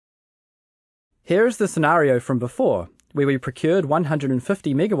Here is the scenario from before, where we procured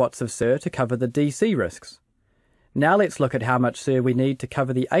 150 megawatts of SIR to cover the DC risks. Now let's look at how much SIR we need to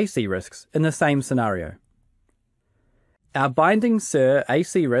cover the AC risks in the same scenario. Our binding SIR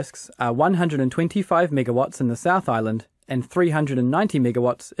AC risks are 125 megawatts in the South Island and 390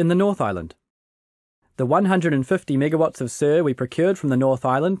 megawatts in the North Island. The 150 megawatts of SIR we procured from the North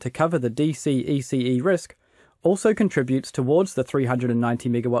Island to cover the DC ECE risk also contributes towards the 390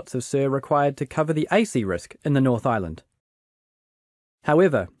 megawatts of SIR required to cover the AC risk in the North Island.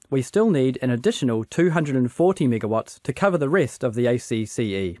 However, we still need an additional 240 megawatts to cover the rest of the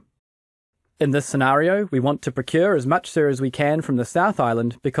ACCE. In this scenario, we want to procure as much SIR as we can from the South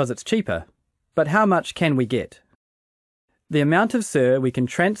Island because it's cheaper. But how much can we get? The amount of SIR we can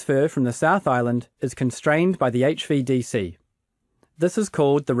transfer from the South Island is constrained by the HVDC. This is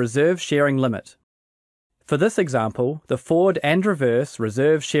called the reserve sharing limit. For this example, the forward and reverse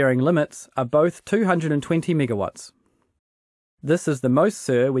reserve sharing limits are both 220 megawatts. This is the most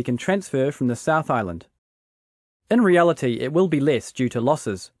SIR we can transfer from the South Island. In reality, it will be less due to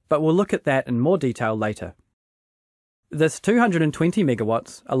losses, but we'll look at that in more detail later. This 220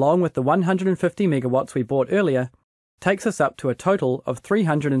 megawatts, along with the 150 megawatts we bought earlier, takes us up to a total of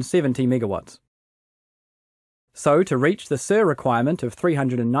 370 megawatts. So, to reach the SIR requirement of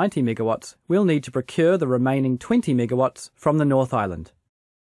 390 megawatts, we'll need to procure the remaining 20 megawatts from the North Island.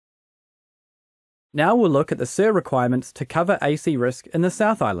 Now we'll look at the SIR requirements to cover AC risk in the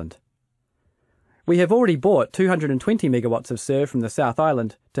South Island. We have already bought 220 megawatts of SIR from the South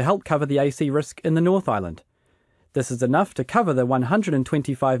Island to help cover the AC risk in the North Island. This is enough to cover the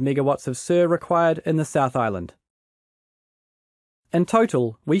 125 megawatts of SIR required in the South Island. In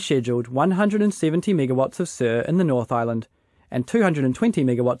total, we scheduled 170 megawatts of SIR in the North Island and 220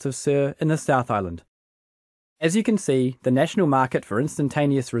 megawatts of SIR in the South Island. As you can see, the national market for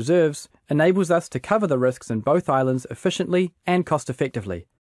instantaneous reserves enables us to cover the risks in both islands efficiently and cost-effectively.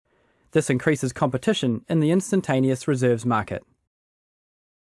 This increases competition in the instantaneous reserves market.